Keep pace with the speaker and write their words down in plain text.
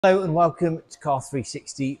Hello and welcome to Car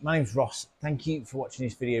 360. My name's Ross. Thank you for watching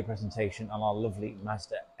this video presentation on our lovely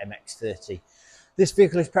Mazda MX-30. This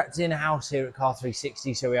vehicle is prepped in-house here at Car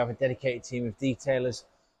 360, so we have a dedicated team of detailers,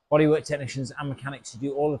 bodywork technicians and mechanics to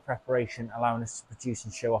do all the preparation, allowing us to produce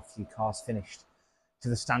and show off to you cars finished to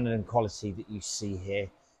the standard and quality that you see here.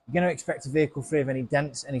 You're going to expect a vehicle free of any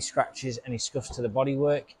dents, any scratches, any scuffs to the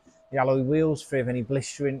bodywork, the alloy wheels free of any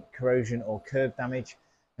blistering, corrosion or curb damage,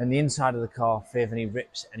 and the inside of the car free of any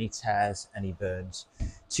rips, any tears, any burns.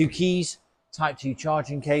 2 keys, Type 2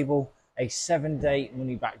 charging cable, a 7-day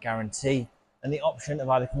money-back guarantee, and the option of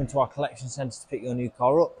either coming to our collection centre to pick your new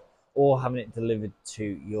car up or having it delivered to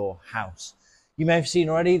your house. You may have seen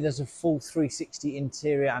already there's a full 360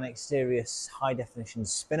 interior and exterior high-definition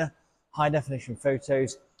spinner, high-definition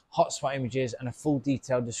photos, hotspot images, and a full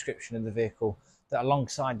detailed description of the vehicle that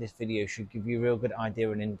alongside this video should give you a real good idea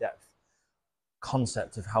and in-depth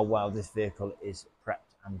concept of how well this vehicle is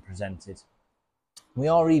prepped and presented. We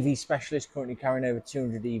are EV specialists, currently carrying over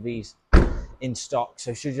 200 EVs in stock,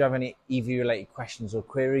 so should you have any EV related questions or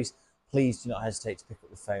queries, please do not hesitate to pick up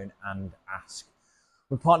the phone and ask.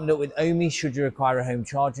 We're partnered up with Omi. Should you require a home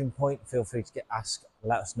charging point, feel free to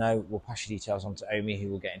let us know. We'll pass your details on to Omi, who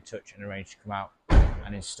will get in touch and arrange to come out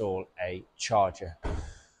and install a charger.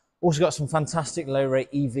 Also got some fantastic low rate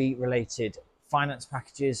EV related finance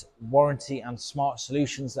packages, warranty and smart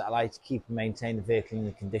solutions that allow you to keep and maintain the vehicle in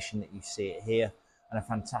the condition that you see it here, and a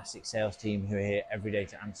fantastic sales team who are here every day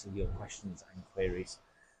to answer your questions and queries.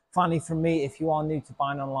 Finally, from me, if you are new to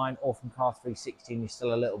buying online or from Car 360 and you're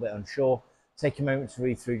still a little bit unsure, take a moment to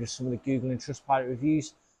read through just some of the Google and Trustpilot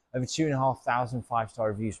reviews. Over 2,500 5-star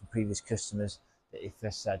reviews from previous customers that, if they're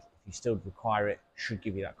said, if you still require it, should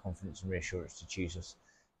give you that confidence and reassurance to choose us.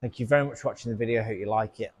 Thank you very much for watching the video. I hope you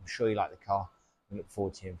like it. I'm sure you like the car. We look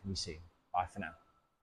forward to hearing from you soon. Bye for now.